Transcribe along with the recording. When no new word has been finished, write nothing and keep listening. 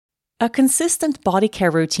A consistent body care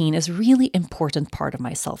routine is a really important part of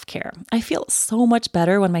my self-care. I feel so much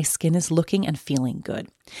better when my skin is looking and feeling good.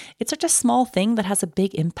 It's such a small thing that has a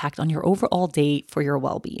big impact on your overall day for your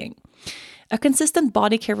well-being. A consistent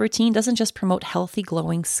body care routine doesn't just promote healthy,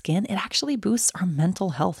 glowing skin, it actually boosts our mental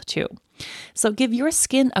health too. So give your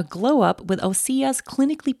skin a glow up with Osea's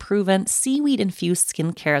clinically proven seaweed-infused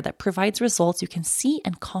skincare that provides results you can see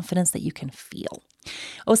and confidence that you can feel.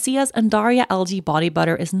 Osea's Undaria algae body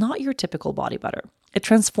butter is not your typical body butter. It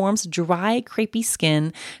transforms dry, crepey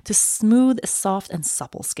skin to smooth, soft, and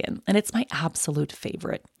supple skin, and it's my absolute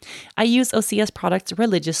favorite. I use Osea's products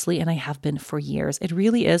religiously, and I have been for years. It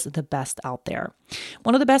really is the best out there.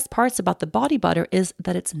 One of the best parts about the body butter is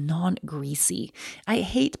that it's non-greasy. I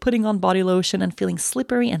hate putting on body lotion and feeling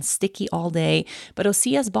slippery and sticky all day, but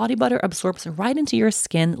Osea's body butter absorbs right into your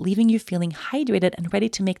skin, leaving you feeling hydrated and ready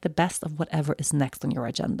to make the best of whatever is next on your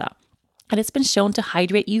agenda. And it's been shown to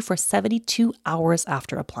hydrate you for 72 hours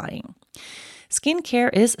after applying. Skincare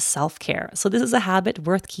is self-care, so this is a habit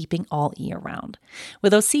worth keeping all year round.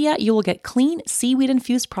 With Osea, you will get clean,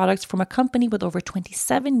 seaweed-infused products from a company with over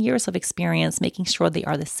 27 years of experience, making sure they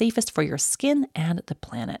are the safest for your skin and the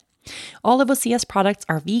planet. All of Osea's products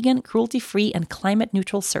are vegan, cruelty-free, and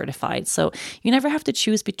climate-neutral certified, so you never have to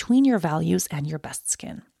choose between your values and your best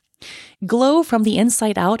skin. Glow from the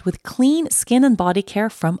inside out with clean skin and body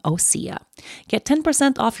care from Osea. Get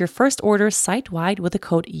 10% off your first order site-wide with the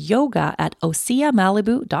code YOGA at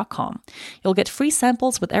OseaMalibu.com. You'll get free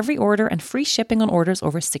samples with every order and free shipping on orders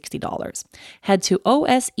over $60. Head to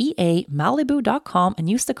OSEAMalibu.com and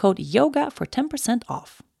use the code YOGA for 10%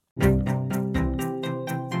 off.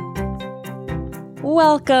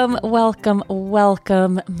 Welcome,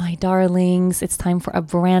 my darlings. It's time for a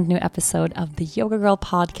brand new episode of the Yoga Girl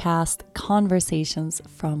podcast, Conversations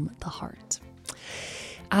from the Heart.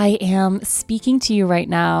 I am speaking to you right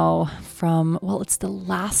now from, it's the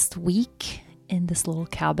last week in this little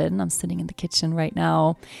cabin. I'm sitting in the kitchen right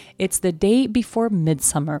now. It's the day before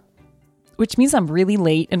midsummer, which means I'm really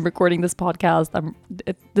late in recording this podcast.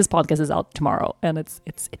 This podcast is out tomorrow, and it's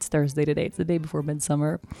Thursday today. It's the day before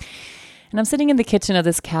midsummer. And I'm sitting in the kitchen of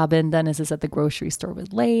this cabin. Dennis is at the grocery store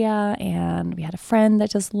with Leia, and we had a friend that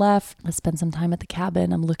just left. Let's spend some time at the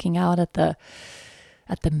cabin. I'm looking out at the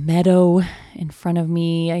meadow in front of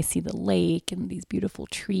me. I see the lake and these beautiful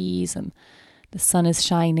trees, and the sun is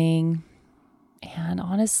shining. And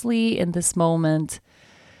honestly, in this moment,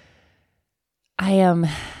 I am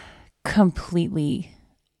completely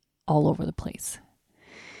all over the place.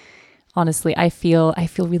 Honestly, I feel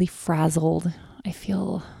really frazzled. I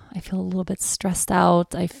feel a little bit stressed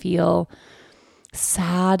out. I feel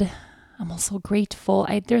sad. I'm also grateful.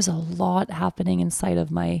 There's a lot happening inside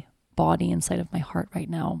of my body, inside of my heart right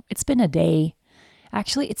now. It's been a day.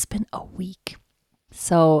 Actually, it's been a week.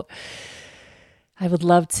 So I would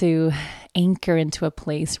love to anchor into a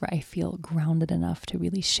place where I feel grounded enough to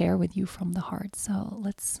really share with you from the heart. So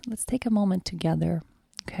let's take a moment together.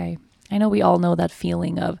 Okay. I know we all know that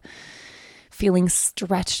feeling of feeling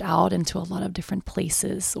stretched out into a lot of different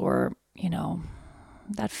places, or,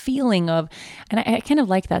 that feeling of, and I kind of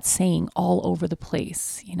like that saying, all over the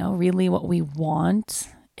place. Really what we want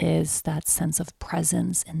is that sense of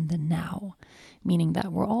presence in the now, meaning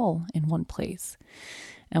that we're all in one place.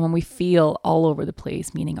 And when we feel all over the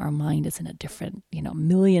place, meaning our mind is in a different,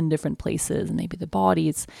 million different places, and maybe the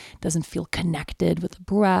body doesn't feel connected with the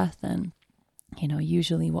breath. And,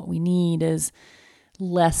 usually what we need is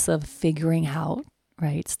less of figuring out,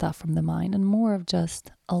 right, stuff from the mind, and more of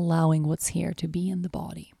just allowing what's here to be in the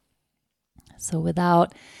body. So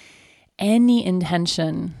without any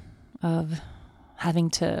intention of having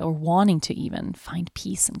to or wanting to even find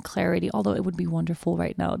peace and clarity, although it would be wonderful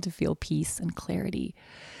right now to feel peace and clarity,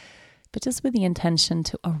 but just with the intention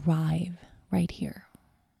to arrive right here,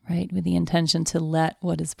 right, with the intention to let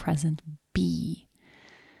what is present be.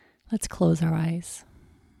 Let's close our eyes.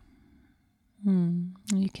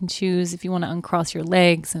 You can choose if you want to uncross your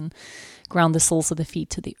legs and ground the soles of the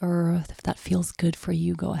feet to the earth. If that feels good for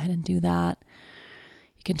you, go ahead and do that.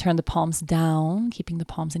 You can turn the palms down, keeping the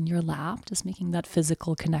palms in your lap, just making that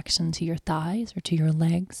physical connection to your thighs or to your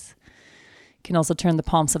legs. You can also turn the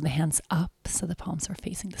palms of the hands up so the palms are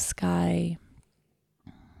facing the sky.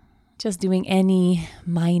 Just doing any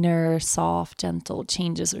minor, soft, gentle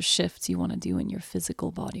changes or shifts you want to do in your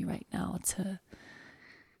physical body right now to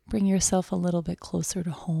bring yourself a little bit closer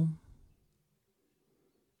to home.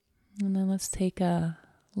 And then let's take a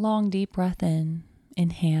long, deep breath in.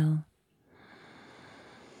 Inhale.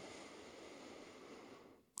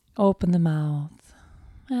 Open the mouth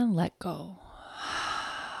and let go.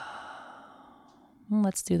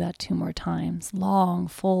 Let's do that 2 more times. Long,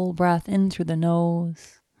 full breath in through the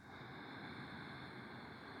nose.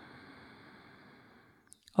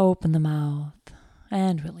 Open the mouth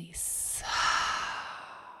and release.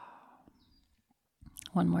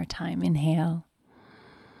 One more time. Inhale.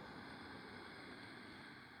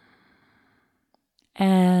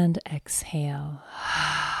 And exhale.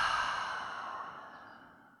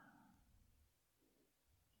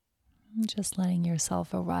 Just letting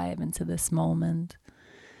yourself arrive into this moment,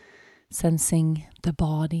 sensing the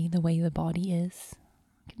body, the way the body is.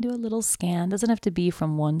 You can do a little scan. Doesn't have to be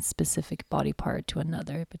from one specific body part to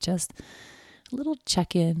another, but just a little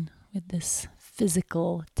check-in with this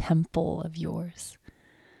physical temple of yours.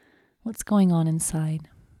 What's going on inside?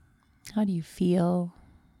 How do you feel?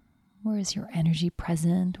 Where is your energy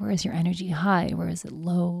present? Where is your energy high? Where is it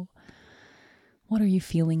low? What are you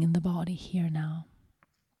feeling in the body here now?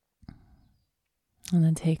 And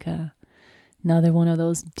then take another one of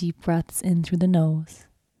those deep breaths in through the nose.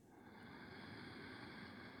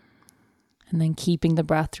 And then keeping the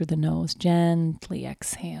breath through the nose, gently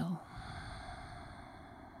exhale.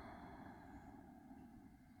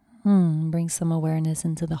 Bring some awareness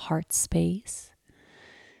into the heart space.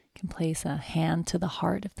 You can place a hand to the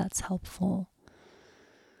heart if that's helpful.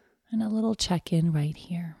 And a little check-in right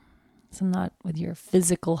here. So not with your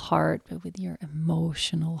physical heart, but with your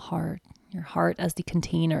emotional heart. Your heart as the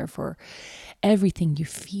container for everything you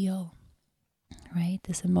feel, right?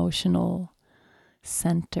 This emotional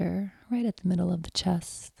center right at the middle of the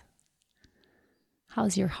chest.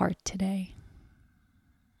 How's your heart today?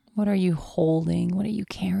 What are you holding? What are you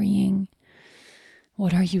carrying?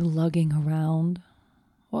 What are you lugging around?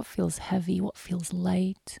 What feels heavy? What feels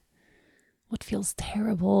light? What feels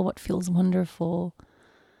terrible? What feels wonderful?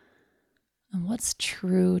 And what's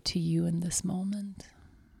true to you in this moment?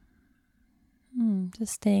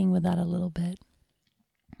 Just staying with that a little bit.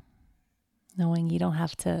 Knowing you don't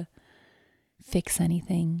have to fix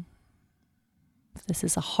anything. If this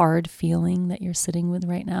is a hard feeling that you're sitting with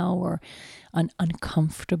right now, or an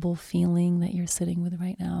uncomfortable feeling that you're sitting with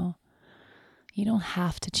right now, you don't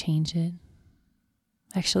have to change it.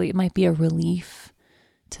 Actually, it might be a relief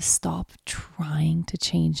to stop trying to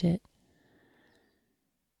change it.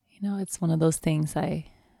 You know, it's one of those things I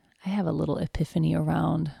have a little epiphany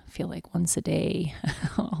around, I feel like once a day,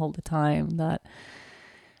 all the time, that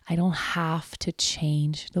I don't have to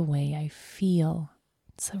change the way I feel.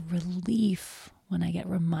 It's a relief when I get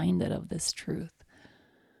reminded of this truth.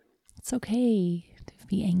 It's okay to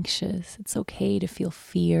be anxious. It's okay to feel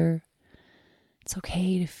fear. It's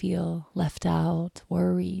okay to feel left out,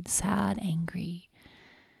 worried, sad, angry,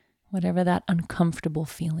 whatever that uncomfortable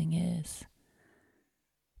feeling is.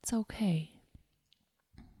 It's okay.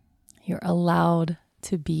 You're allowed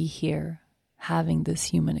to be here having this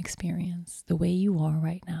human experience the way you are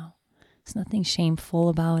right now. There's nothing shameful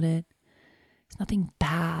about it. There's nothing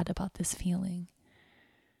bad about this feeling,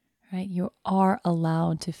 right? You are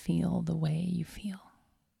allowed to feel the way you feel.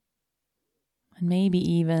 And maybe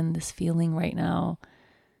even this feeling right now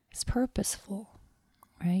is purposeful,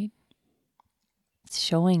 right? It's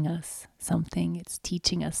showing us something. It's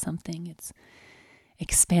teaching us something. It's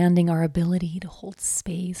expanding our ability to hold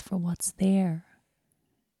space for what's there,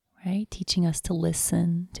 right? Teaching us to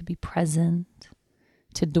listen, to be present,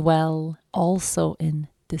 to dwell also in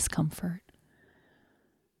discomfort.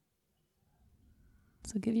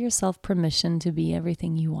 So give yourself permission to be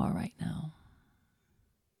everything you are right now.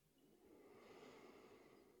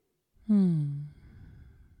 And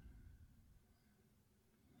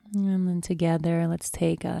then together, let's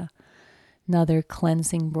take another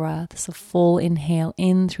cleansing breath. So full inhale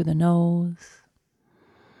in through the nose.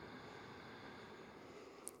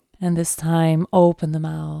 And this time, open the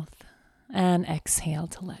mouth and exhale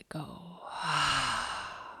to let go.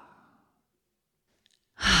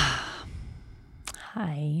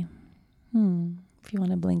 Hi. If you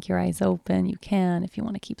want to blink your eyes open, you can. If you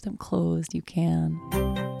want to keep them closed, you can.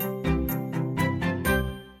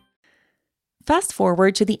 Fast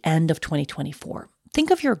forward to the end of 2024. Think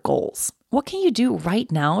of your goals. What can you do right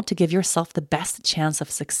now to give yourself the best chance of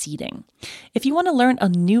succeeding? If you want to learn a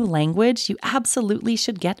new language, you absolutely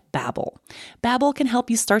should get Babbel. Babbel can help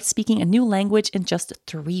you start speaking a new language in just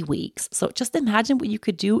 3 weeks. So just imagine what you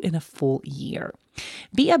could do in a full year.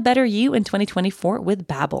 Be a better you in 2024 with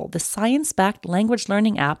Babbel, the science-backed language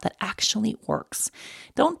learning app that actually works.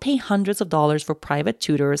 Don't pay hundreds of dollars for private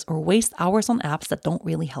tutors or waste hours on apps that don't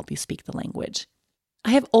really help you speak the language.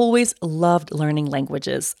 I have always loved learning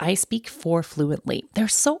languages. I speak 4 fluently. They're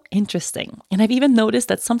so interesting. And I've even noticed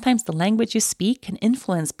that sometimes the language you speak can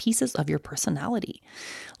influence pieces of your personality.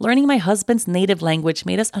 Learning my husband's native language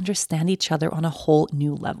made us understand each other on a whole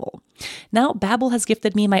new level. Now, Babbel has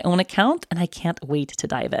gifted me my own account, and I can't wait to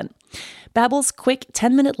dive in. Babbel's quick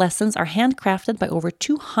 10-minute lessons are handcrafted by over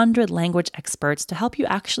 200 language experts to help you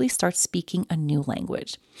actually start speaking a new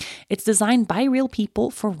language. It's designed by real people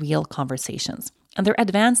for real conversations. And their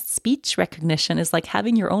advanced speech recognition is like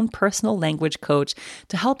having your own personal language coach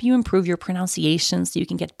to help you improve your pronunciation so you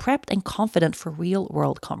can get prepped and confident for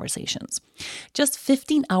real-world conversations. Just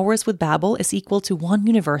 15 hours with Babbel is equal to 1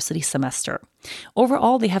 university semester.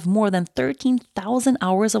 Overall, they have more than 13,000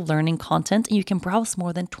 hours of learning content, and you can browse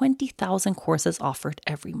more than 20,000 courses offered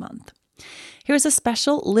every month. Here's a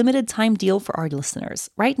special limited time deal for our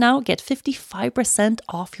listeners. Right now, get 55%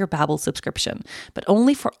 off your Babbel subscription, but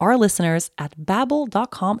only for our listeners at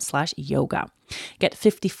babbel.com/yoga. Get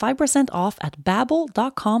 55% off at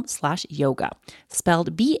babbel.com/yoga.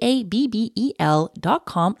 Spelled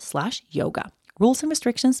BABBEL.com/yoga. Rules and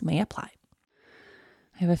restrictions may apply.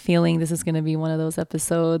 I have a feeling this is going to be one of those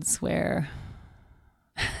episodes where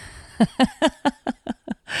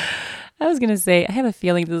I was going to say, I have a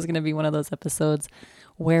feeling this is going to be one of those episodes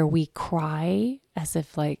where we cry as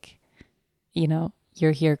if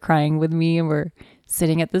you're here crying with me and we're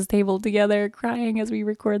sitting at this table together crying as we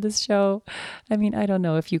record this show. I mean, I don't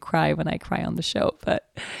know if you cry when I cry on the show,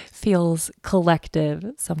 but feels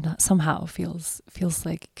collective, somehow feels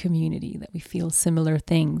like community, that we feel similar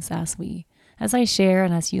things as I share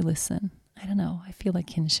and as you listen. I don't know. I feel like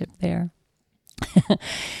kinship there. But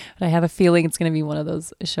I have a feeling it's going to be one of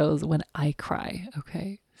those shows when I cry.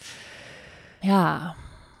 Okay. Yeah.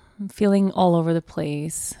 I'm feeling all over the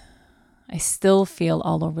place. I still feel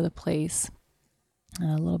all over the place and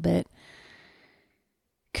a little bit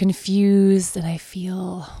confused, and I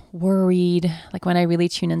feel worried. Like when I really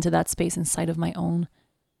tune into that space inside of my own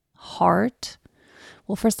heart.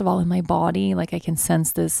 Well, first of all, in my body, like I can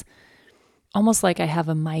sense this almost like I have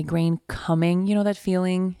a migraine coming. You know that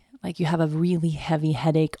feeling? Like you have a really heavy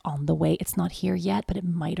headache on the way. It's not here yet, but it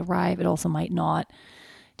might arrive. It also might not.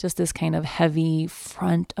 Just this kind of heavy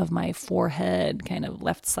front of my forehead, kind of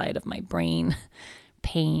left side of my brain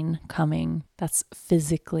pain coming. That's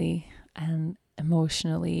physically and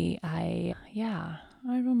emotionally. I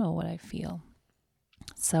don't know what I feel.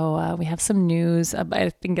 So we have some news.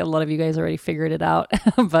 I think a lot of you guys already figured it out,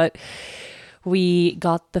 but we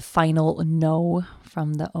got the final no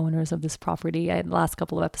from the owners of this property. The last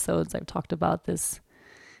couple of episodes, I've talked about this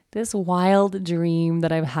wild dream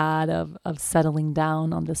that I've had of settling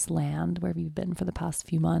down on this land where we've been for the past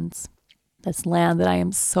few months. This land that I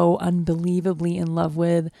am so unbelievably in love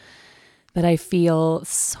with, that I feel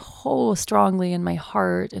so strongly in my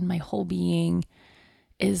heart and my whole being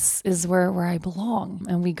is where I belong.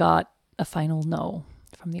 And we got a final no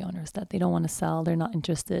from the owners that they don't want to sell. They're not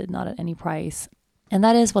interested, not at any price. And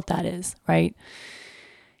that is what that is, right?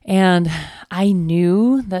 And I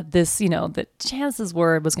knew that this, the chances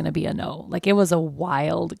were it was going to be a no. Like it was a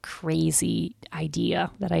wild, crazy idea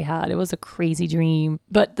that I had. It was a crazy dream.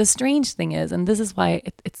 But the strange thing is, and this is why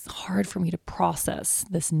it's hard for me to process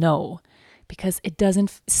this no, because it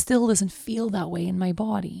still doesn't feel that way in my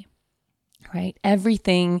body, right?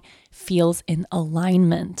 Everything feels in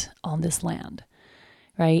alignment on this land,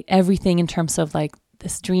 right? Everything in terms of like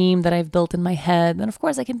this dream that I've built in my head. And of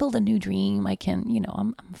course I can build a new dream. I can,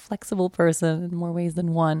 I'm a flexible person in more ways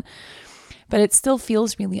than one, but it still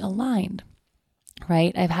feels really aligned,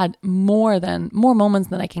 right? I've had more moments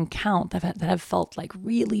than I can count that have felt like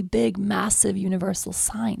really big, massive universal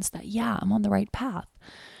signs that, yeah, I'm on the right path,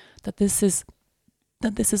 that this is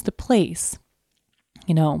the place,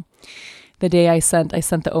 The day I sent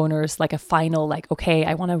the owners like a final, like, okay,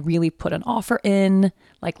 I want to really put an offer in,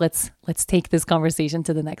 like, let's take this conversation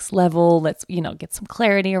to the next level. Let's, get some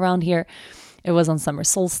clarity around here. It was on summer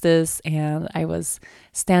solstice and I was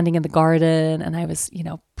standing in the garden and I was,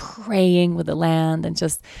 praying with the land and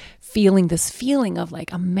just feeling this feeling of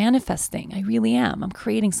like, I'm manifesting. I really am. I'm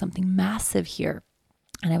creating something massive here.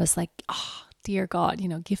 And I was like, oh, dear God,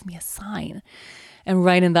 give me a sign. And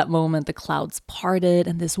right in that moment, the clouds parted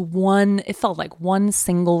and it felt like one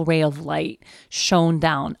single ray of light shone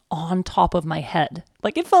down on top of my head.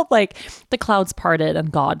 Like it felt like the clouds parted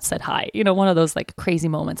and God said hi, one of those like crazy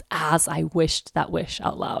moments as I wished that wish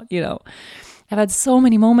out loud, I've had so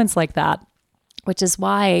many moments like that, which is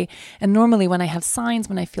why, and normally when I have signs,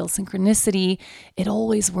 when I feel synchronicity, it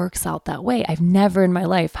always works out that way. I've never in my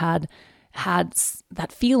life had had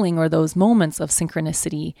that feeling or those moments of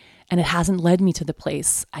synchronicity, and it hasn't led me to the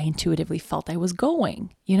place I intuitively felt I was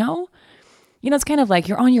going, you know? It's kind of like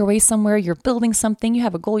you're on your way somewhere, you're building something, you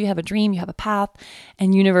have a goal, you have a dream, you have a path,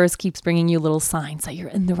 and universe keeps bringing you little signs that you're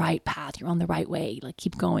in the right path, you're on the right way, like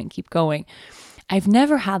keep going, keep going. I've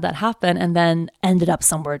never had that happen and then ended up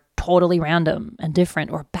somewhere totally random and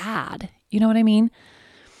different or bad. You know what I mean?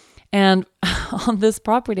 And on this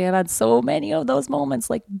property, I've had so many of those moments,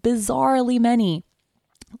 like bizarrely many.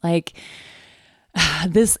 Like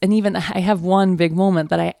this, and even I have one big moment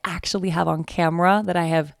that I actually have on camera that I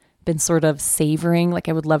have been sort of savoring, like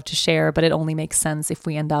I would love to share, but it only makes sense if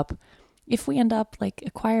we end up like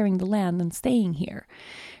acquiring the land and staying here,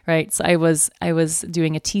 right? So I was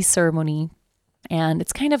doing a tea ceremony, and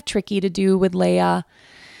it's kind of tricky to do with Leia.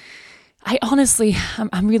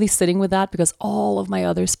 I'm really sitting with that because all of my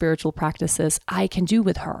other spiritual practices I can do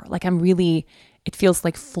with her. Like it feels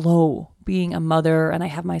like flow being a mother, and I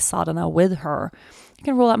have my sadhana with her. I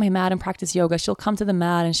can roll out my mat and practice yoga. She'll come to the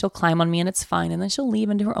mat and she'll climb on me and it's fine. And then she'll leave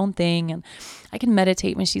and do her own thing. And I can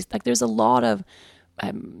meditate when she's like, there's a lot of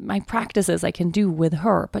my practices I can do with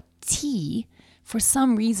her. But tea, for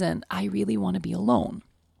some reason, I really want to be alone.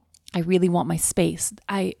 I really want my space.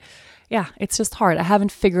 It's just hard. I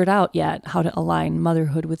haven't figured out yet how to align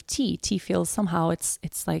motherhood with tea. Tea feels somehow it's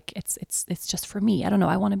just for me. I don't know.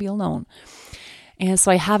 I want to be alone. And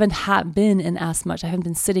so I haven't been in as much. I haven't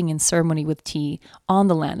been sitting in ceremony with tea on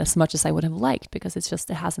the land as much as I would have liked, because it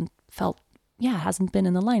hasn't been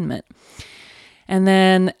in alignment. And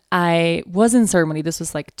then I was in ceremony. This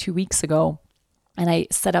was like 2 weeks ago. And I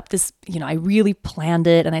set up this, I really planned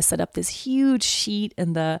it, and I set up this huge sheet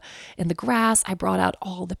in the grass. I brought out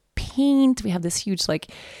all the paint. We have this huge,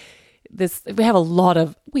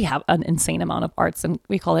 we have an insane amount of arts, and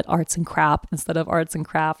we call it arts and craft instead of arts and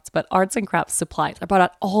crafts, but arts and crafts supplies. I brought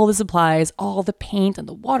out all the supplies, all the paint and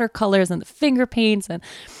the watercolors and the finger paints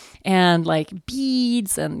and like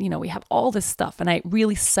beads, and we have all this stuff. And I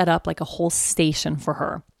really set up like a whole station for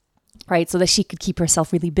her, right? So that she could keep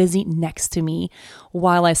herself really busy next to me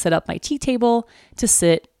while I set up my tea table to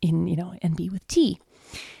sit in, and be with tea.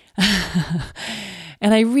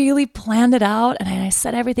 And I really planned it out, and I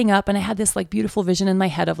set everything up, and I had this like beautiful vision in my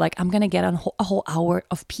head of like, I'm going to get a whole hour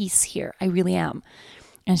of peace here. I really am.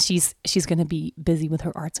 And she's going to be busy with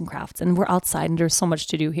her arts and crafts, and we're outside and there's so much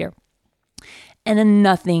to do here. And then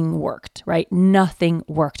nothing worked, right? Nothing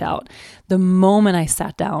worked out. The moment I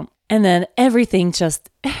sat down, and then everything just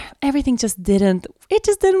didn't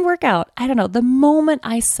work out. I don't know. The moment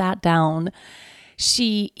I sat down,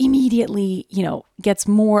 she immediately, gets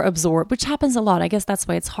more absorbed, which happens a lot. I guess that's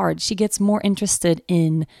why it's hard. She gets more interested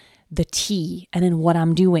in the tea and in what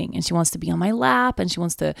I'm doing. And she wants to be on my lap, and she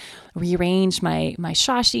wants to rearrange my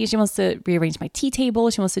shashi. She wants to rearrange my tea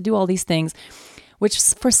table. She wants to do all these things, which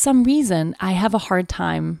for some reason I have a hard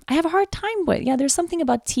time with. Yeah, there's something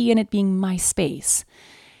about tea and it being my space.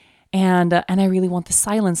 And I really want the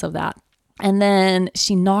silence of that. And then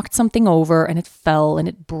she knocked something over, and it fell and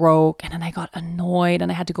it broke. And then I got annoyed,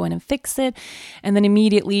 and I had to go in and fix it. And then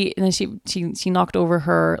immediately, and then she knocked over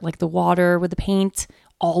her, like the water with the paint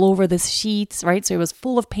all over this sheet, right? So it was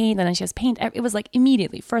full of paint, and then she has paint. It was like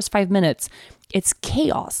immediately, first 5 minutes, it's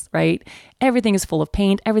chaos, right? Everything is full of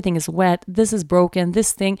paint. Everything is wet. This is broken.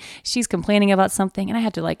 This thing, she's complaining about something. And I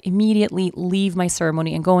had to like immediately leave my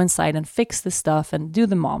ceremony and go inside and fix the stuff and do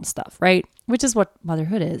the mom stuff, right? Which is what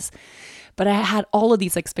motherhood is. But I had all of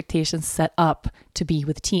these expectations set up to be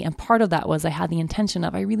with tea. And part of that was I had the intention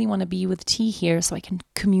of, I really want to be with tea here so I can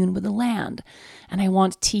commune with the land. And I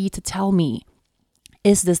want tea to tell me,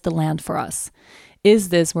 is this the land for us? Is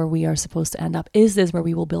this where we are supposed to end up? Is this where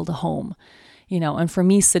we will build a home? And for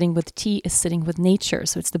me, sitting with tea is sitting with nature.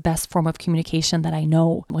 So it's the best form of communication that I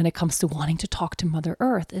know when it comes to wanting to talk to Mother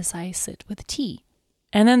Earth, is I sit with tea.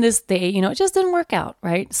 And then this day, it just didn't work out,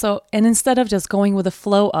 right? So, and instead of just going with the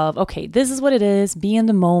flow of, okay, this is what it is, be in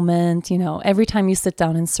the moment, every time you sit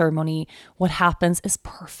down in ceremony, what happens is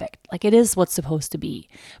perfect. Like it is what's supposed to be.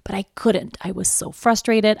 But I couldn't. I was so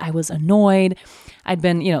frustrated. I was annoyed. I'd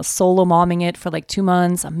been, solo momming it for like 2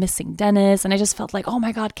 months. I'm missing Dennis. And I just felt like, oh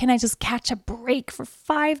my God, can I just catch a break for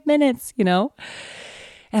 5 minutes, And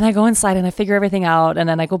I go inside and I figure everything out. And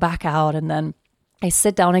then I go back out, and then I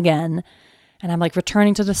sit down again. And I'm like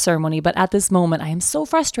returning to the ceremony. But at this moment, I am so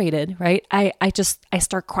frustrated, right? I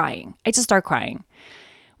start crying. I just start crying,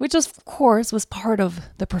 which of course was part of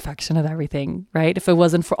the perfection of everything, right? If it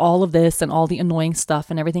wasn't for all of this and all the annoying stuff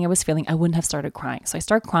and everything I was feeling, I wouldn't have started crying. So I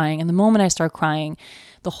start crying, and the moment I start crying,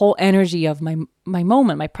 the whole energy of my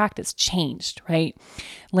moment, my practice changed, right?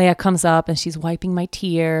 Leah comes up and she's wiping my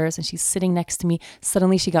tears and she's sitting next to me.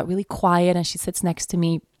 Suddenly she got really quiet and she sits next to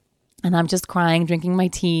me, and I'm just crying, drinking my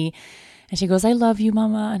tea. And she goes, "I love you,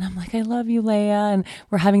 Mama." And I'm like, "I love you, Leah." And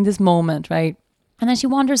we're having this moment, right? And then she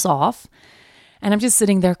wanders off. And I'm just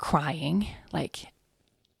sitting there crying, like,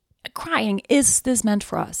 is this meant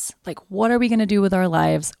for us? Like, what are we going to do with our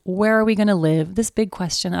lives? Where are we going to live? This big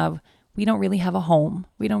question of, we don't really have a home.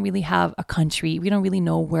 We don't really have a country. We don't really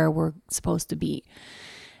know where we're supposed to be.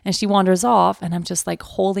 And she wanders off, and I'm just like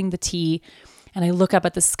holding the tea, and I look up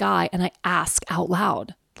at the sky and I ask out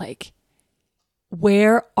loud, like,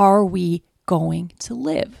 where are we going to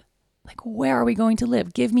live? Like, where are we going to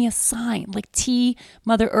live? Give me a sign. Like, T,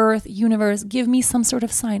 Mother Earth, universe, give me some sort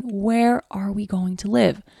of sign. Where are we going to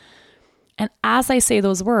live? And as I say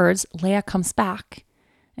those words, Leah comes back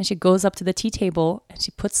and she goes up to the tea table and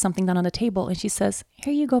she puts something down on the table and she says,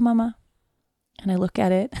 "Here you go, Mama." And I look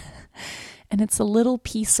at it and it's a little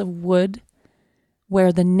piece of wood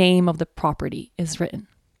where the name of the property is written.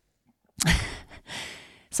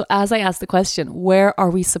 So as I ask the question, where are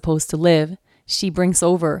we supposed to live? She brings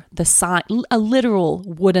over the sign, a literal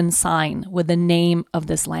wooden sign with the name of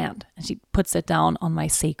this land. And she puts it down on my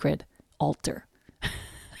sacred altar.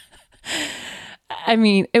 I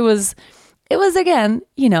mean, it was again,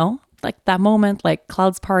 like that moment, like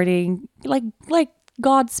clouds parting, like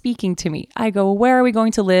God speaking to me. I go, "Where are we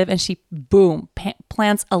going to live?" And she, boom,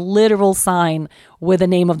 plants a literal sign with the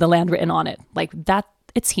name of the land written on it. Like that,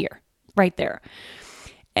 it's here, right there.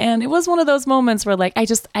 And it was one of those moments where like,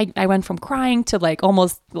 I went from crying to like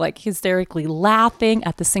almost like hysterically laughing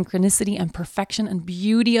at the synchronicity and perfection and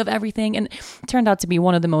beauty of everything. And it turned out to be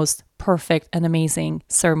one of the most perfect and amazing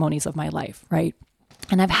ceremonies of my life, right?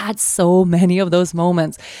 And I've had so many of those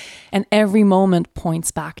moments, and every moment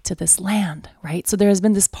points back to this land, right? So there has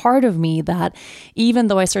been this part of me that even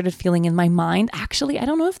though I started feeling in my mind, actually, I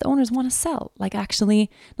don't know if the owners want to sell. Like actually,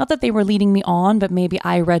 not that they were leading me on, but maybe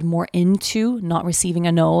I read more into not receiving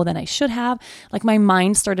a no than I should have. Like my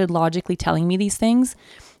mind started logically telling me these things.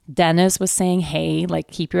 Dennis was saying, "Hey, like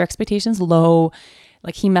keep your expectations low."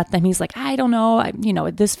 Like he met them. He's like, "I don't know.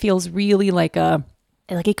 This feels really like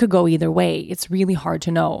it could go either way. It's really hard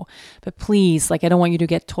to know. But please, like, I don't want you to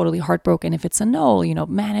get totally heartbroken if it's a no,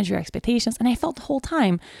 manage your expectations." And I felt the whole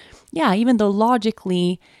time, yeah, even though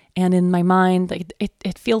logically and in my mind, like,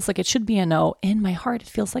 it feels like it should be a no, in my heart, it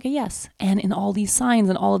feels like a yes. And in all these signs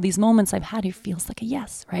and all of these moments I've had, it feels like a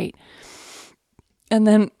yes, right? And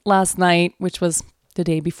then last night, which was the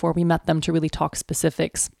day before we met them to really talk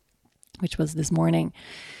specifics, which was this morning,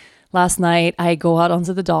 last night, I go out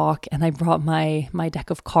onto the dock and I brought my deck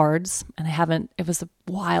of cards, and it was a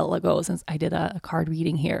while ago since I did a card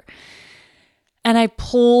reading here. And I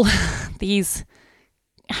pull these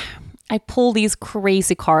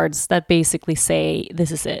crazy cards that basically say, this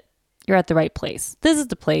is it. You're at the right place. This is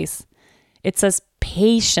the place. It says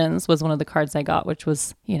patience was one of the cards I got, which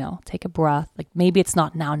was, take a breath. Like maybe it's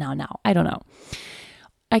not now. I don't know.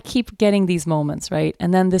 I keep getting these moments, right?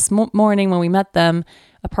 And then this morning when we met them,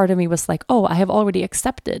 a part of me was like, oh, I have already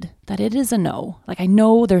accepted that it is a no. Like I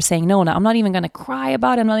know they're saying no now. I'm not even going to cry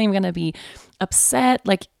about it. I'm not even going to be upset.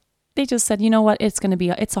 Like they just said, you know what?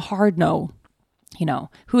 It's a hard no.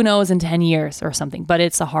 Who knows in 10 years or something, but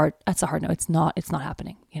that's a hard no. It's not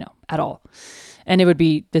happening, at all. And it would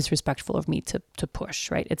be disrespectful of me to push,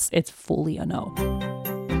 right? It's fully a no.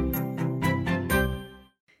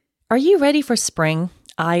 Are you ready for spring?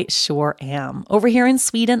 I sure am. Over here in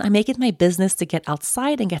Sweden, I make it my business to get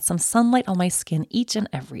outside and get some sunlight on my skin each and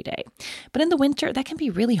every day. But in the winter, that can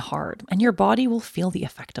be really hard, and your body will feel the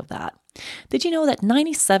effect of that. Did you know that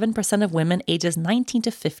 97% of women ages 19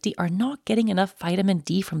 to 50 are not getting enough vitamin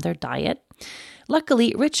D from their diet?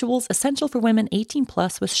 Luckily, Ritual's Essential for Women 18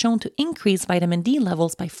 Plus was shown to increase vitamin D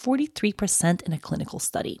levels by 43% in a clinical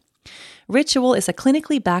study. Ritual is a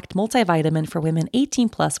clinically backed multivitamin for women 18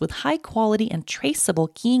 plus with high quality and traceable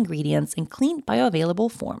key ingredients in clean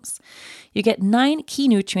bioavailable forms. You get 9 key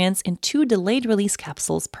nutrients in 2 delayed release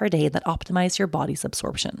capsules per day that optimize your body's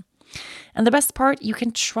absorption. And the best part, you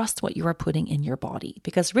can trust what you are putting in your body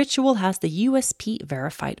because Ritual has the USP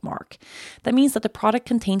verified mark. That means that the product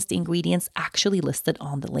contains the ingredients actually listed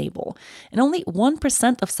on the label. And only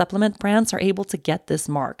 1% of supplement brands are able to get this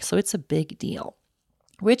mark, so it's a big deal.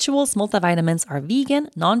 Ritual's multivitamins are vegan,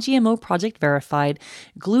 non-GMO project verified,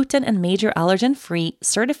 gluten and major allergen free,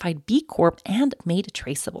 certified B Corp, and made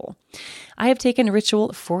traceable. I have taken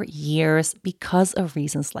Ritual for years because of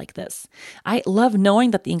reasons like this. I love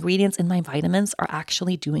knowing that the ingredients in my vitamins are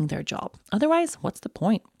actually doing their job. Otherwise, what's the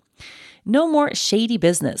point? No more shady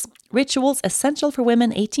business. Ritual's Essential for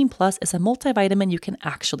Women 18 Plus is a multivitamin you can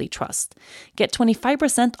actually trust. Get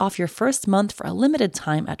 25% off your first month for a limited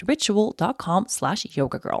time at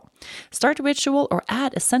ritual.com/yogagirl. Start Ritual or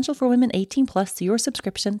add Essential for Women 18 Plus to your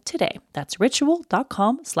subscription today. That's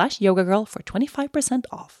ritual.com/yogagirl for 25%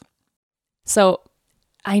 off. So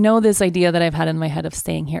I know this idea that I've had in my head of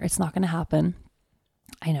staying here, it's not going to happen.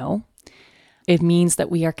 I know. It means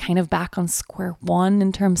that we are kind of back on square one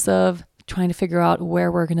in terms of trying to figure out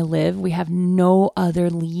where we're going to live. We have no other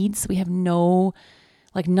leads. We have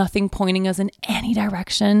nothing pointing us in any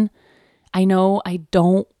direction. I know I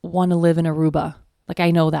don't want to live in Aruba.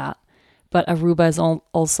 I know that. But Aruba is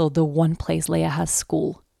also the one place Leia has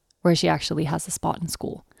school, where she actually has a spot in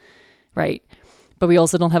school, right? But we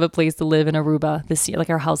also don't have a place to live in Aruba this year.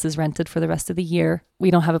 Our house is rented for the rest of the year.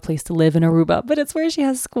 We don't have a place to live in Aruba, but it's where she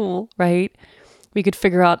has school, right? We could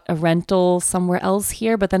figure out a rental somewhere else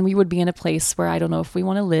here, but then we would be in a place where I don't know if we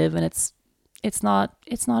want to live, and it's not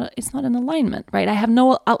in alignment, right? I have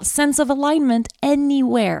no sense of alignment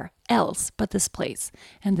anywhere else but this place,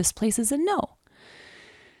 and this place is a no.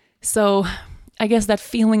 So I guess that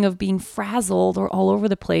feeling of being frazzled or all over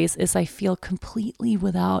the place is I feel completely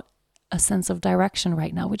without a sense of direction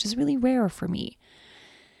right now, which is really rare for me.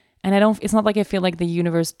 And it's not like I feel like the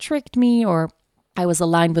universe tricked me or I was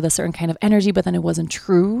aligned with a certain kind of energy, but then it wasn't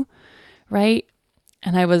true, right?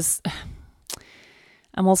 And I'm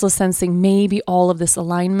also sensing maybe all of this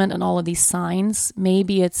alignment and all of these signs,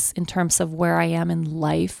 maybe it's in terms of where I am in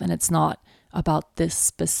life and it's not about this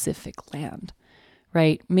specific land,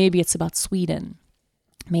 right? Maybe it's about Sweden.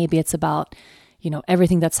 Maybe it's about,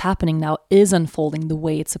 everything that's happening now is unfolding the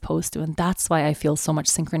way it's supposed to. And that's why I feel so much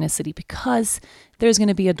synchronicity, because there's going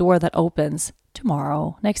to be a door that opens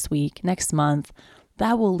tomorrow, next week, next month,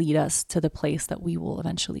 that will lead us to the place that we will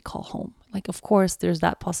eventually call home. Of course, there's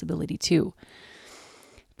that possibility too.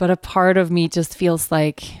 But a part of me just feels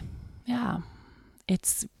like,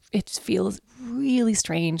 it feels really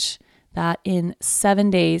strange that in 6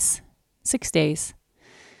 days,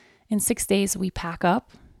 we pack up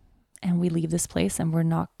and we leave this place and we're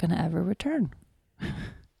not going to ever return.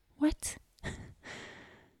 What?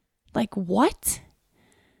 What?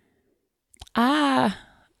 And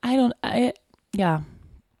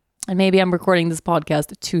maybe I'm recording this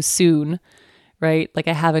podcast too soon, right?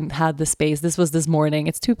 I haven't had the space. This was this morning.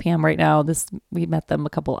 It's 2 p.m. right now. We met them a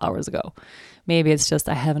couple hours ago. Maybe it's just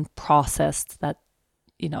I haven't processed that,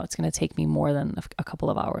 it's going to take me more than a couple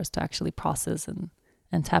of hours to actually process and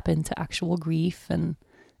tap into actual grief and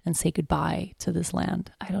say goodbye to this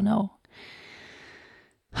land. I don't know.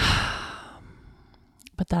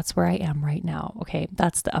 But that's where I am right now. Okay,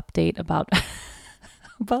 that's the update about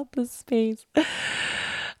this space.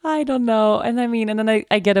 I don't know. And then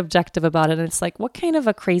I get objective about it. And it's what kind of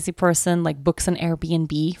a crazy person books an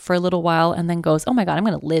Airbnb for a little while and then goes, oh my God, I'm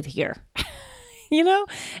going to live here,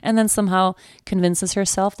 and then somehow convinces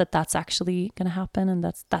herself that that's actually going to happen and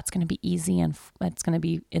that's going to be easy and it's going to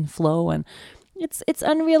be in flow. And it's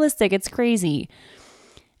unrealistic. It's crazy.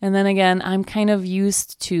 And then again, I'm kind of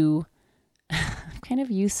used to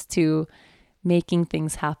making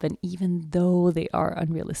things happen, even though they are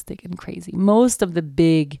unrealistic and crazy. Most of the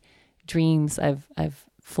big dreams I've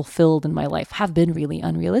fulfilled in my life have been really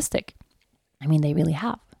unrealistic. They really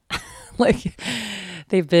have.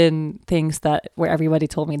 They've been things where everybody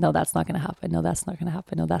told me, no, that's not going to happen. No, that's not going to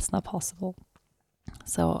happen. No, that's not possible.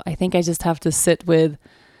 So I think I just have to sit with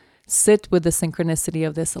the synchronicity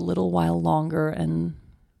of this a little while longer and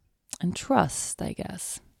trust, I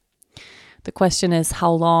guess. The question is,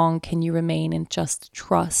 how long can you remain in just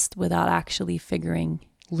trust without actually figuring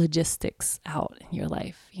logistics out in your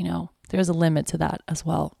life? There's a limit to that as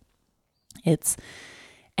well. It's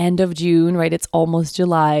end of June, right? It's almost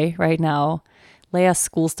July right now. Leia's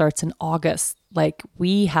school starts in August.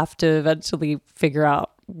 We have to eventually figure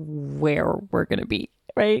out where we're going to be,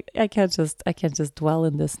 right? I can't just dwell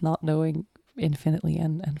in this not knowing infinitely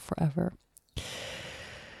and forever.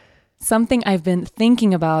 Something I've been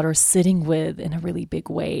thinking about or sitting with in a really big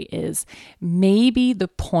way is maybe the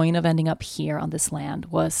point of ending up here on this land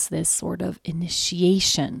was this sort of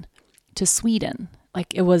initiation to Sweden. I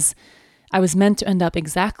was meant to end up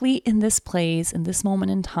exactly in this place, in this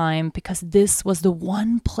moment in time, because this was the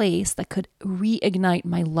one place that could reignite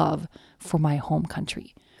my love for my home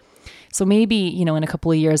country. So maybe, in a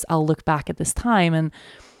couple of years, I'll look back at this time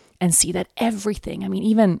and see that everything,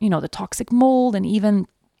 even, the toxic mold and even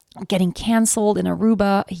getting canceled in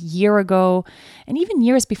Aruba a year ago, and even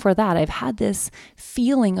years before that, I've had this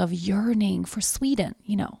feeling of yearning for Sweden,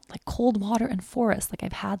 like cold water and forest. Like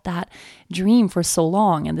I've had that dream for so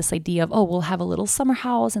long, and this idea of, we'll have a little summer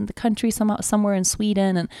house in the country somewhere in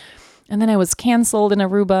Sweden. And then I was canceled in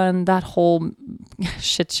Aruba and that whole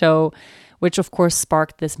shit show, which of course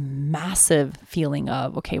sparked this massive feeling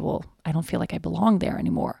of, okay, well, I don't feel like I belong there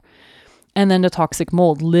anymore. And then the toxic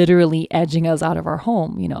mold literally edging us out of our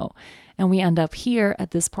home, and we end up here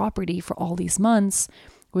at this property for all these months,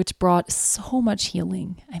 which brought so much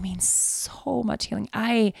healing. So much healing.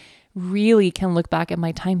 I really can look back at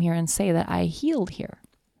my time here and say that I healed here.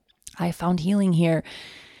 I found healing here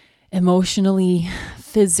emotionally,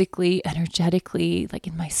 physically, energetically, like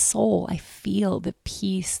in my soul. I feel the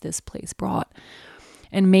peace this place brought.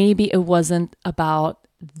 And maybe it wasn't about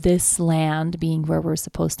this land being where we're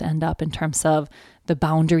supposed to end up in terms of the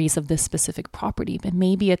boundaries of this specific property, but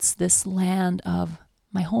maybe it's this land of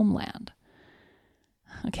my homeland.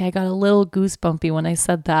 Okay, I got a little goosebumpy when I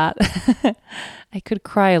said that. I could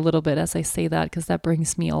cry a little bit as I say that, because that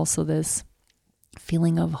brings me also this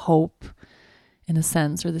feeling of hope in a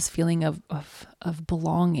sense, or this feeling of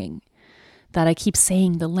belonging, that I keep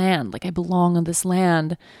saying the land, like I belong on this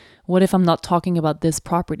land. What if I'm not talking about this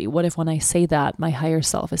property? What if when I say that, my higher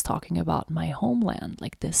self is talking about my homeland,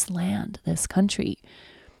 like this land, this country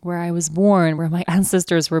where I was born, where my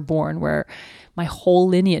ancestors were born, where my whole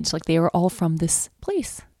lineage, like they were all from this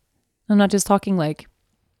place. I'm not just talking like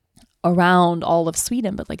around all of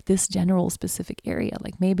Sweden, but like this general specific area.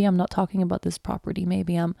 Like maybe I'm not talking about this property.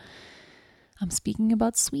 Maybe I'm speaking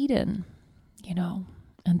about Sweden,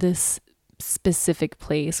 and this specific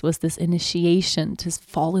place was this initiation to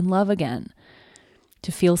fall in love again,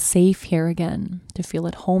 to feel safe here again, to feel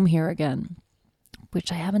at home here again,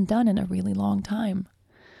 which I haven't done in a really long time.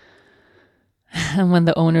 And when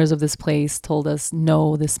the owners of this place told us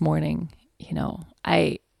no this morning,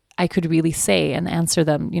 I could really say and answer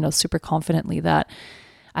them, super confidently that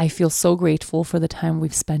I feel so grateful for the time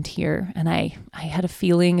we've spent here. And I had a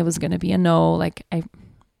feeling it was going to be a no. Like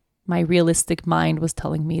my realistic mind was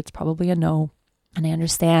telling me it's probably a no. And I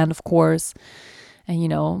understand, of course.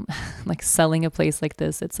 And, like selling a place like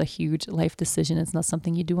this, it's a huge life decision. It's not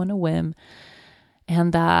something you do on a whim.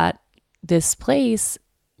 And that this place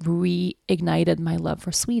reignited my love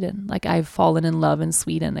for Sweden. Like I've fallen in love in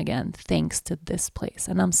Sweden again, thanks to this place.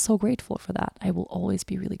 And I'm so grateful for that. I will always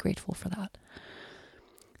be really grateful for that.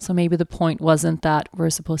 So maybe the point wasn't that we're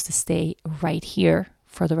supposed to stay right here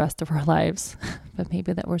for the rest of our lives, but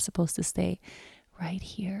maybe that we're supposed to stay right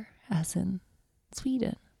here, as in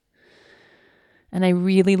Sweden. And I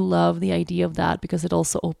really love the idea of that, because it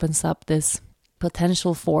also opens up this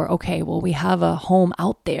potential for, okay, well, we have a home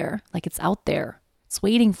out there, like it's out there, it's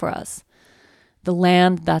waiting for us. The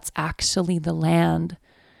land that's actually the land,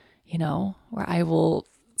 where I will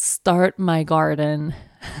start my garden,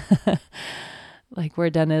 like where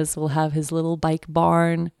Dennis will have his little bike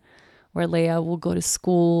barn, where Leia will go to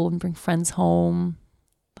school and bring friends home,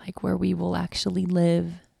 like where we will actually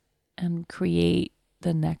live and create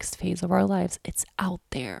the next phase of our lives. It's out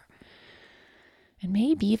there. And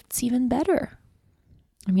maybe it's even better.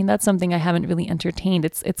 That's something I haven't really entertained.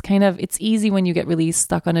 It's easy when you get really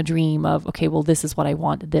stuck on a dream of, okay, well, this is what I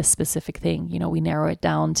want, this specific thing. We narrow it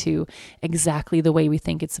down to exactly the way we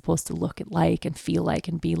think it's supposed to look like and feel like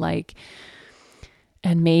and be like.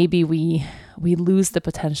 And maybe we lose the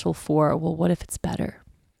potential for, well, what if it's better,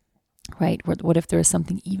 right? What if there is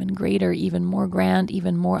something even greater, even more grand,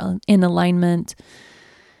 even more in alignment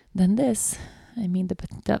than this?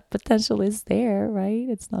 The potential is there, right?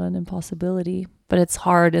 It's not an impossibility, but it's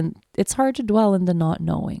hard, and it's hard to dwell in the not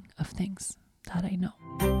knowing of things that I know.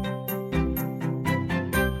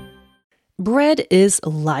 Bread is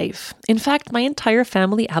life. In fact, my entire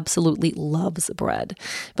family absolutely loves bread.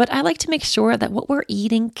 But I like to make sure that what we're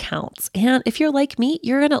eating counts. And if you're like me,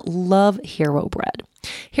 you're going to love Hero Bread.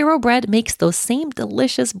 Hero Bread makes those same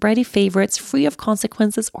delicious bready favorites free of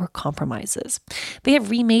consequences or compromises. They have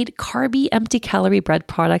remade carby, empty-calorie bread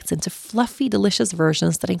products into fluffy, delicious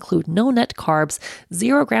versions that include no net carbs,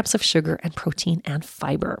 0 grams of sugar, and protein and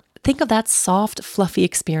fiber. Think of that soft, fluffy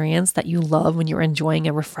experience that you love when you're enjoying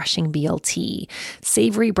a refreshing BLT,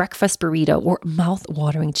 savory breakfast burrito, or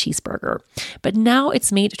mouth-watering cheeseburger. But now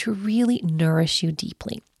it's made to really nourish you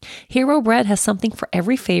deeply. Hero Bread has something for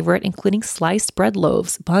every favorite, including sliced bread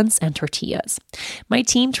loaves, buns, and tortillas. My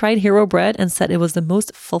team tried Hero Bread and said it was the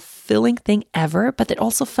most fulfilling thing ever, but it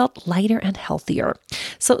also felt lighter and healthier.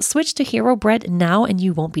 So switch to Hero Bread now and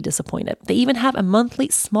you won't be disappointed. They even have a monthly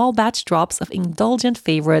small batch drops of indulgent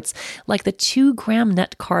favorites like the 2-gram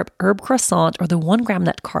net carb herb croissant or the 1-gram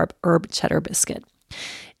net carb herb cheddar biscuit.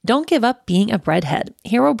 Don't give up being a breadhead.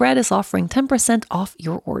 Hero Bread is offering 10% off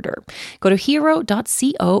your order. Go to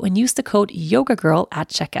hero.co and use the code YogaGirl at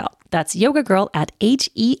checkout. That's YogaGirl at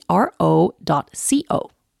hero.co.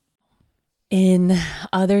 In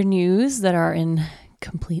other news that are in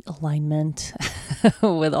complete alignment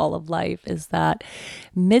with all of life is that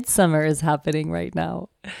Midsummer is happening right now,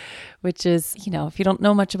 which is, if you don't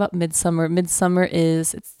know much about Midsummer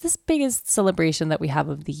it's this biggest celebration that we have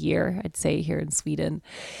of the year, I'd say, here in Sweden.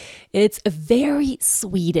 It's very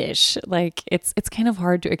Swedish. Like it's kind of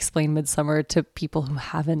hard to explain Midsummer to people who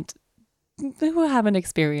haven't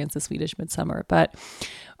experienced the Swedish Midsummer, but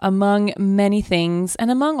among many things, and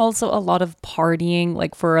among also a lot of partying,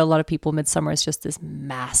 like for a lot of people, Midsummer is just this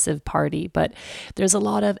massive party, but there's a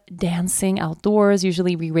lot of dancing outdoors.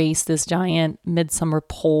 Usually we raise this giant Midsummer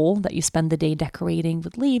pole that you spend the day decorating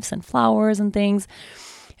with leaves and flowers and things.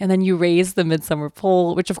 And then you raise the Midsummer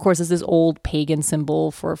pole, which of course is this old pagan symbol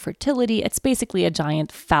for fertility. It's basically a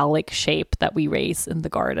giant phallic shape that we raise in the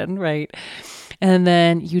garden, right? And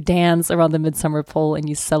then you dance around the Midsummer pole and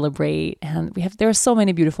you celebrate. And there are so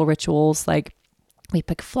many beautiful rituals, like we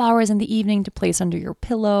pick flowers in the evening to place under your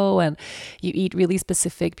pillow, and you eat really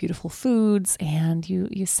specific, beautiful foods, and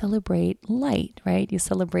you celebrate light, right? You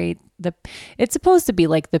celebrate it's supposed to be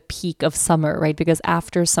like the peak of summer, right? Because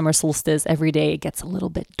after summer solstice, every day it gets a little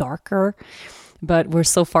bit darker. But we're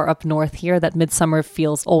so far up north here that Midsummer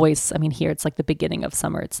feels always, here it's like the beginning of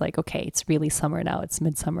summer. It's like, okay, it's really summer now. It's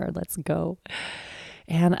Midsummer. Let's go.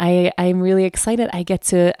 And I'm really excited.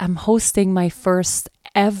 I'm hosting my first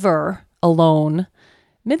ever alone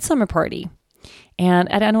Midsummer party. And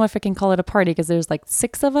I don't know if I can call it a party because there's like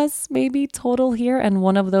 6 of us maybe total here. And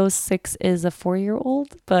one of those 6 is a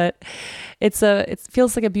 4-year-old, but it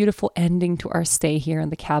feels like a beautiful ending to our stay here in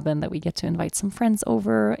the cabin that we get to invite some friends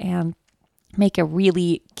over and make a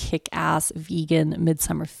really kick-ass vegan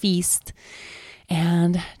Midsummer feast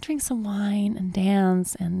and drink some wine and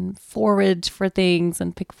dance and forage for things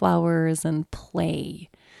and pick flowers and play.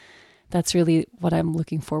 That's really what I'm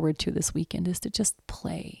looking forward to this weekend, is to just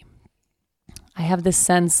play. I have this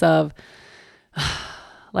sense of,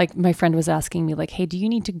 like my friend was asking me, like, hey, do you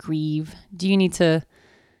need to grieve? Do you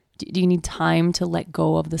need time to let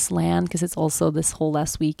go of this land? Because it's also this whole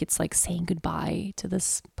last week, it's like saying goodbye to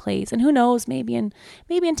this place. And who knows, maybe in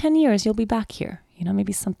 10 years, you'll be back here.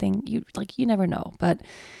 Maybe something you never know, but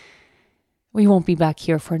we won't be back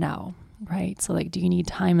here for now, right? So like, do you need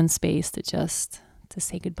time and space to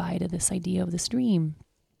say goodbye to this idea of this dream?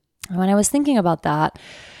 And when I was thinking about that,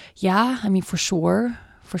 yeah, for sure.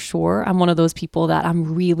 I'm one of those people that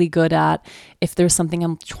I'm really good at, if there's something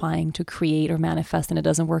I'm trying to create or manifest and it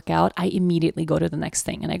doesn't work out, I immediately go to the next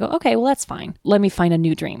thing and I go, okay, well, that's fine. Let me find a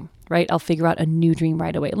new dream, right? I'll figure out a new dream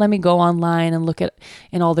right away. Let me go online and look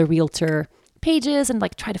in all the realtor pages and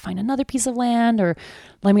like try to find another piece of land, or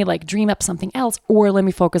let me like dream up something else, or let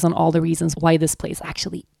me focus on all the reasons why this place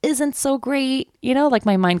actually isn't so great. Like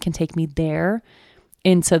my mind can take me there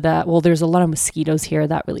into that, well, there's a lot of mosquitoes here.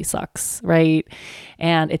 That really sucks, right?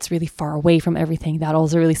 And it's really far away from everything. That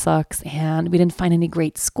also really sucks. And we didn't find any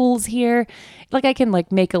great schools here. Like I can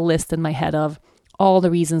like make a list in my head of all the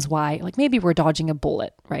reasons why, like maybe we're dodging a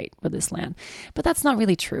bullet, right, with this land. But that's not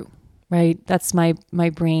really true, right? That's my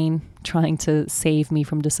brain trying to save me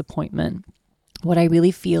from disappointment. What I really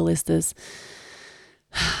feel is this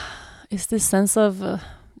sense of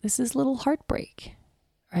this is little heartbreak,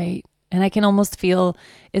 right? And I can almost feel,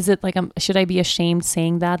 is it like, should I be ashamed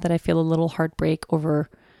saying that I feel a little heartbreak over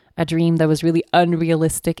a dream that was really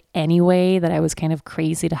unrealistic anyway, that I was kind of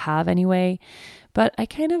crazy to have anyway? But I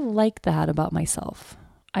kind of like that about myself.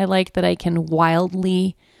 I like that I can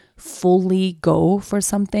wildly, fully go for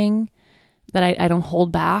something, that I don't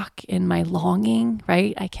hold back in my longing,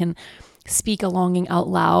 right? I can speak a longing out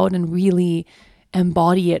loud and really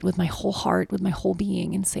embody it with my whole heart, with my whole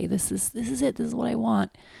being, and say, this is it, this is what I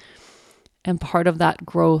want. And part of that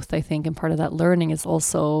growth, I think, and part of that learning is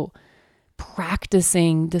also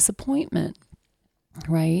practicing disappointment,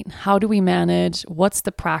 right? How do we manage? What's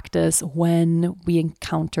the practice when we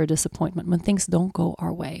encounter disappointment, when things don't go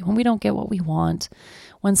our way, when we don't get what we want,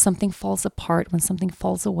 when something falls apart, when something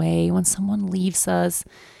falls away, when someone leaves us,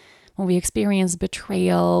 when we experience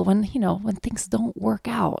betrayal, when things don't work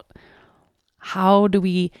out? How do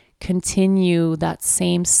we continue that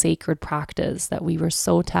same sacred practice that we were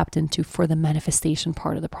so tapped into for the manifestation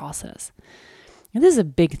part of the process. And this is a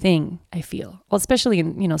big thing, I feel. Well, especially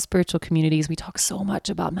in, spiritual communities, we talk so much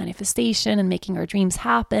about manifestation and making our dreams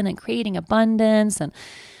happen and creating abundance and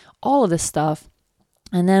all of this stuff.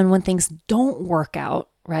 And then when things don't work out,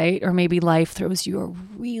 right? Or maybe life throws you a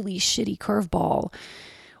really shitty curveball,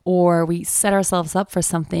 or we set ourselves up for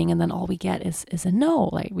something and then all we get is a no.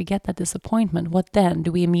 Like we get that disappointment. What then?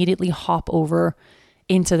 Do we immediately hop over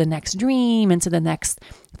into the next dream, into the next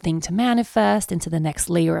thing to manifest, into the next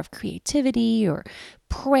layer of creativity or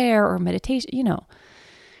prayer or meditation,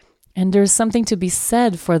 And there's something to be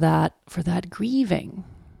said for that grieving,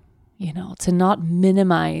 to not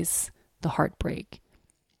minimize the heartbreak,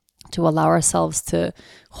 to allow ourselves to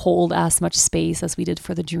hold as much space as we did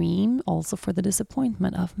for the dream, also for the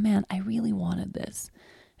disappointment of, man, I really wanted this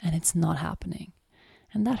and it's not happening.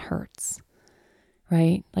 And that hurts,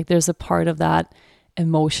 right? Like there's a part of that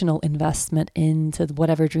emotional investment into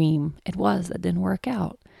whatever dream it was that didn't work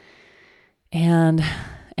out. And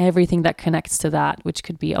everything that connects to that, which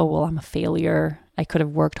could be, oh, well, I'm a failure. I could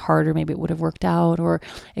have worked harder. Maybe it would have worked out. Or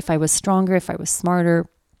if I was stronger, if I was smarter.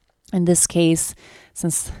 In this case,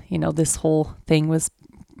 since, this whole thing was,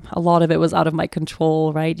 a lot of it was out of my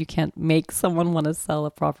control, right? You can't make someone want to sell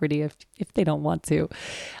a property if they don't want to.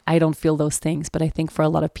 I don't feel those things. But I think for a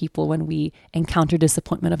lot of people, when we encounter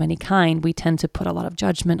disappointment of any kind, we tend to put a lot of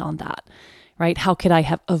judgment on that, right? How could I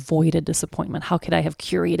have avoided disappointment? How could I have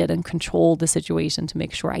curated and controlled the situation to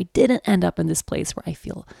make sure I didn't end up in this place where I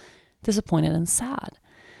feel disappointed and sad?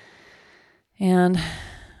 And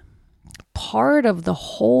part of the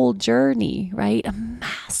whole journey, right? A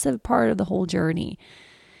massive part of the whole journey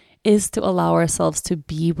is to allow ourselves to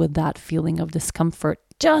be with that feeling of discomfort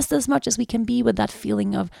just as much as we can be with that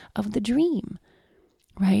feeling of the dream,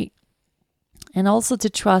 right? And also to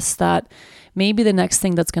trust that maybe the next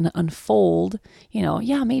thing that's going to unfold,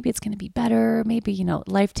 maybe it's going to be better. Maybe,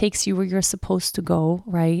 life takes you where you're supposed to go,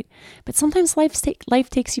 right? But sometimes life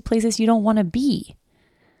takes you places you don't want to be.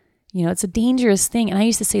 It's a dangerous thing. And I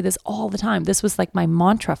used to say this all the time. This was like my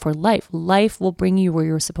mantra for life. Life will bring you where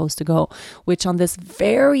you're supposed to go, which on this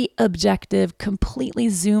very objective, completely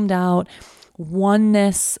zoomed out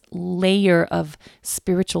oneness layer of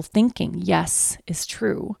spiritual thinking, yes, is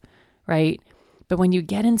true, right? But when you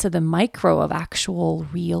get into the micro of actual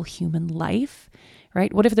real human life,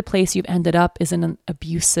 right? What if the place you've ended up is in an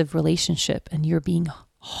abusive relationship and you're being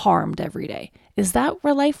harmed every day? Is that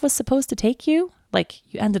where life was supposed to take you? Like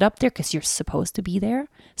you ended up there because you're supposed to be there,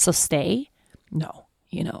 so stay? No,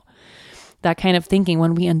 that kind of thinking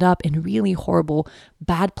when we end up in really horrible,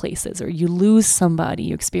 bad places, or you lose somebody,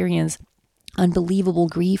 you experience unbelievable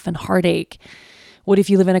grief and heartache. What if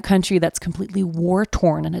you live in a country that's completely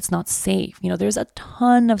war-torn and it's not safe? There's a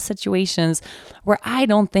ton of situations where I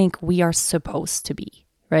don't think we are supposed to be,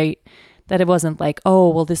 right? That it wasn't like, oh,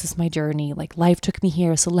 well, this is my journey. Like life took me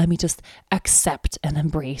here, so let me just accept and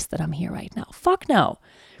embrace that I'm here right now. Fuck no.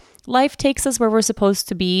 Life takes us where we're supposed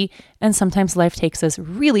to be. And sometimes life takes us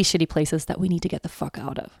really shitty places that we need to get the fuck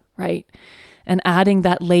out of, right? And adding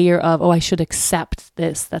that layer of, oh, I should accept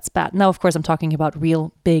this. That's bad. Now, of course, I'm talking about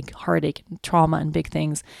real big heartache, and trauma and big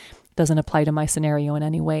things. It doesn't apply to my scenario in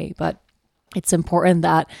any way. But it's important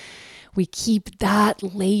that we keep that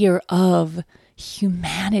layer of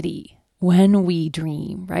humanity when we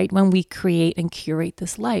dream, right? When we create and curate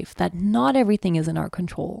this life, that not everything is in our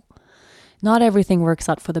control. Not everything works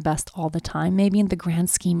out for the best all the time. Maybe in the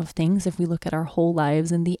grand scheme of things, if we look at our whole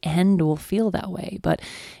lives, in the end, we'll feel that way. But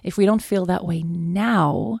if we don't feel that way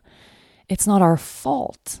now, it's not our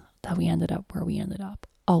fault that we ended up where we ended up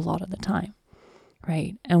a lot of the time,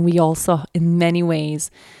 right? And we also, in many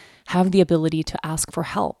ways, have the ability to ask for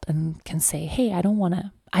help and can say, hey, I don't want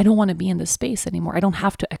to be in this space anymore. I don't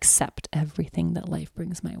have to accept everything that life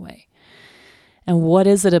brings my way. And what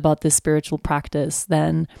is it about this spiritual practice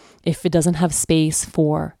then, if it doesn't have space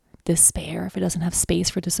for despair, if it doesn't have space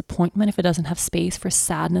for disappointment, if it doesn't have space for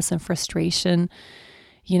sadness and frustration,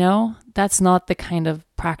 that's not the kind of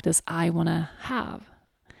practice I want to have.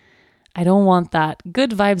 I don't want that good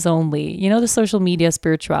vibes only, the social media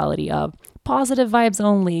spirituality of positive vibes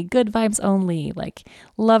only, good vibes only, like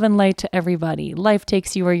love and light to everybody. Life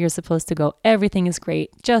takes you where you're supposed to go. Everything is great.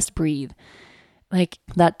 Just breathe. Like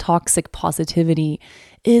that toxic positivity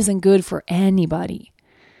isn't good for anybody.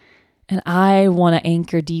 And I want to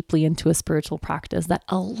anchor deeply into a spiritual practice that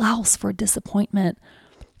allows for disappointment,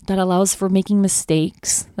 that allows for making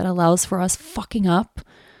mistakes, that allows for us fucking up,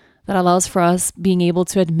 That allows for us being able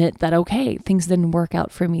to admit that, okay, things didn't work out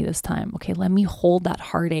for me this time. Okay, let me hold that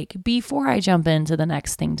heartache before I jump into the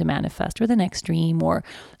next thing to manifest or the next dream or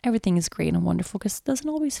everything is great and wonderful, because it doesn't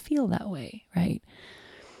always feel that way, right?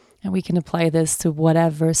 And we can apply this to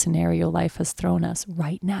whatever scenario life has thrown us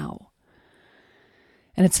right now.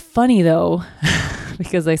 And it's funny though,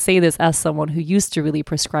 because I say this as someone who used to really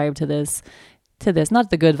prescribe to this, not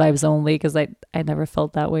the good vibes only, because I never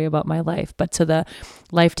felt that way about my life, but to the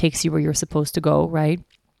life takes you where you're supposed to go, right?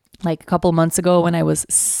 Like a couple months ago when I was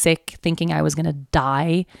sick, thinking I was going to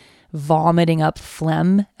die, vomiting up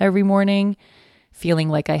phlegm every morning, feeling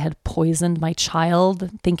like I had poisoned my child,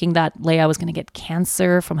 thinking that Leia was going to get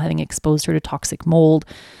cancer from having exposed her to toxic mold,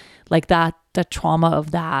 like that, the trauma of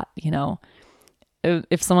that,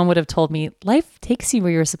 if someone would have told me life takes you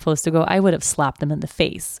where you're supposed to go, I would have slapped them in the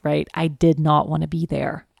face, right? I did not want to be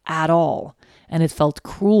there at all. And it felt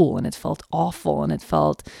cruel and it felt awful and it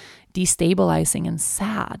felt destabilizing and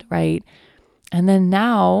sad, right? And then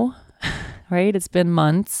now, right, it's been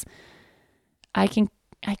months, I can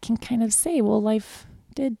kind of say, well, life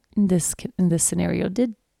did in this scenario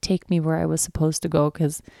did take me where I was supposed to go,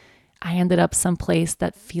 because I ended up someplace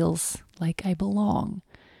that feels like I belong.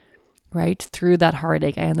 Right? Through that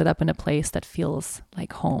heartache, I ended up in a place that feels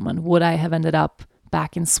like home. And would I have ended up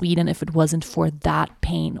back in Sweden if it wasn't for that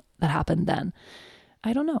pain that happened then?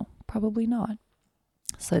 I don't know. Probably not.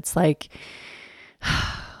 So it's like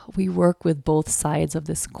we work with both sides of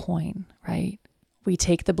this coin, right? We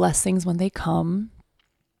take the blessings when they come.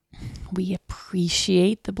 We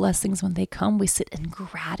appreciate the blessings when they come. We sit in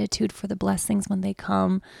gratitude for the blessings when they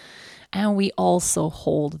come. And we also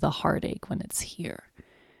hold the heartache when it's here.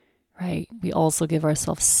 Right? We also give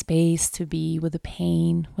ourselves space to be with the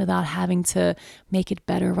pain without having to make it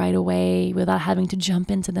better right away, without having to jump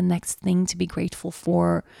into the next thing to be grateful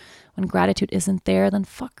for. When gratitude isn't there, then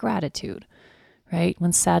fuck gratitude, right?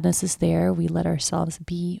 When sadness is there, we let ourselves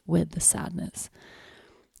be with the sadness.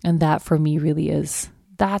 And that for me really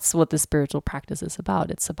that's what the spiritual practice is about.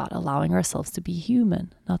 It's about allowing ourselves to be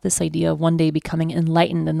human, not this idea of one day becoming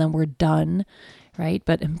enlightened and then we're done, right?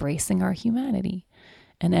 But embracing our humanity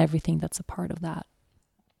and everything that's a part of that.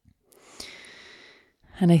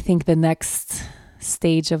 And I think the next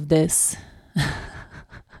stage of this,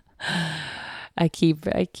 I keep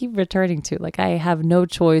returning to, like, I have no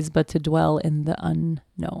choice but to dwell in the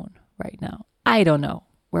unknown right now. I don't know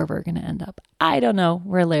where we're going to end up. I don't know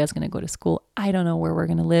where Leia's going to go to school. I don't know where we're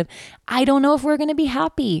going to live. I don't know if we're going to be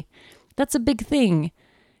happy. That's a big thing,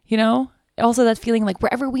 Also that feeling like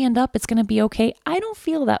wherever we end up, it's going to be okay. I don't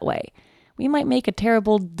feel that way. We might make a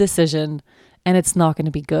terrible decision and it's not going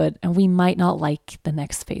to be good. And we might not like the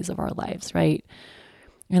next phase of our lives, right?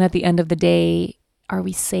 And at the end of the day, are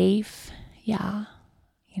we safe? Yeah.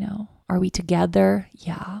 Are we together?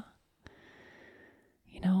 Yeah.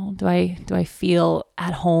 Do I feel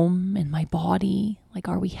at home in my body? Like,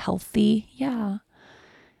 are we healthy? Yeah.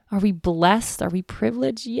 Are we blessed? Are we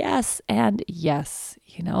privileged? Yes. And yes,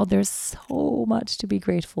 there's so much to be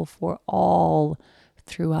grateful for all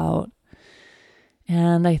throughout.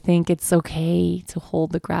 And I think it's okay to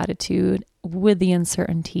hold the gratitude with the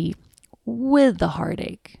uncertainty, with the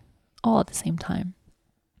heartache, all at the same time,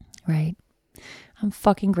 right? I'm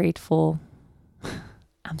fucking grateful.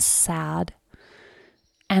 I'm sad.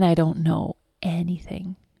 And I don't know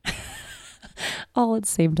anything. All at the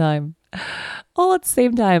same time. All at the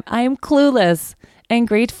same time. I am clueless and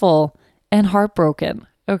grateful and heartbroken,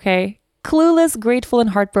 okay? Clueless, grateful,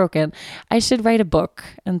 and heartbroken. I should write a book,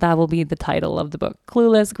 and that will be the title of the book.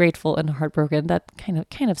 Clueless, grateful, and heartbroken. That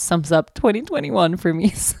kind of sums up 2021 for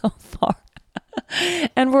me so far.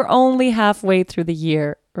 And we're only halfway through the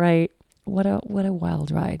year, right? What a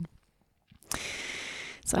wild ride.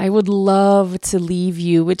 So I would love to leave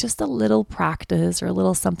you with just a little practice or a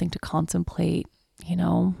little something to contemplate,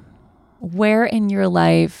 Where in your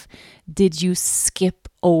life did you skip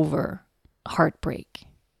over heartbreak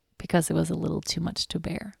because it was a little too much to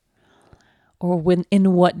bear? Or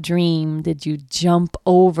in what dream did you jump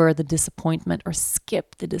over the disappointment or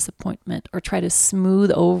skip the disappointment or try to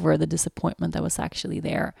smooth over the disappointment that was actually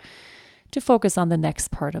there to focus on the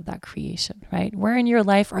next part of that creation, right? Where in your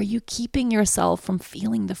life are you keeping yourself from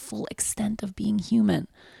feeling the full extent of being human?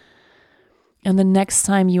 And the next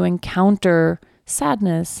time you encounter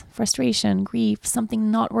sadness, frustration, grief, something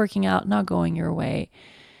not working out, not going your way,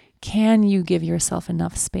 can you give yourself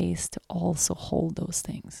enough space to also hold those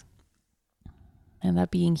things? And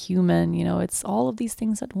that being human, it's all of these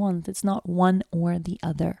things at once. It's not one or the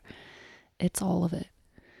other. It's all of it.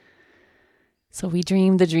 So we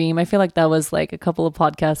dreamed the dream. I feel like that was like a couple of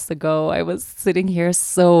podcasts ago. I was sitting here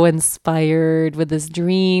so inspired with this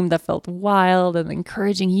dream that felt wild and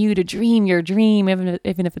encouraging you to dream your dream, even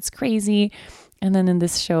if it's crazy. And then in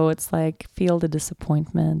this show, it's like, feel the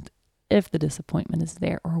disappointment, if the disappointment is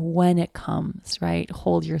there or when it comes, right?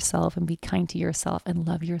 Hold yourself and be kind to yourself and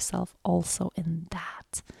love yourself also in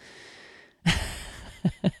that.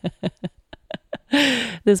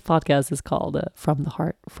 This podcast is called From the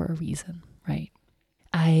Heart for a reason, right?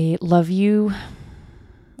 I love you.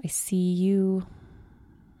 I see you.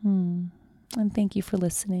 And thank you for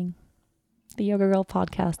listening. The Yoga Girl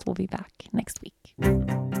podcast will be back next week.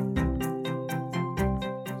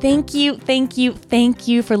 Thank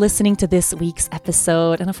you for listening to this week's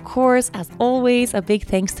episode. And of course, as always, a big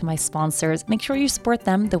thanks to my sponsors. Make sure you support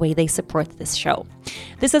them the way they support this show.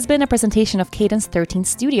 This has been a presentation of Cadence 13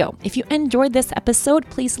 Studio. If you enjoyed this episode,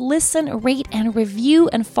 please listen, rate, and review,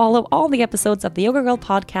 and follow all the episodes of the Yoga Girl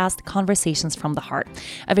podcast, Conversations from the Heart.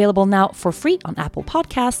 Available now for free on Apple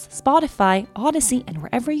Podcasts, Spotify, Odyssey, and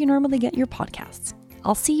wherever you normally get your podcasts.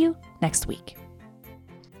 I'll see you next week.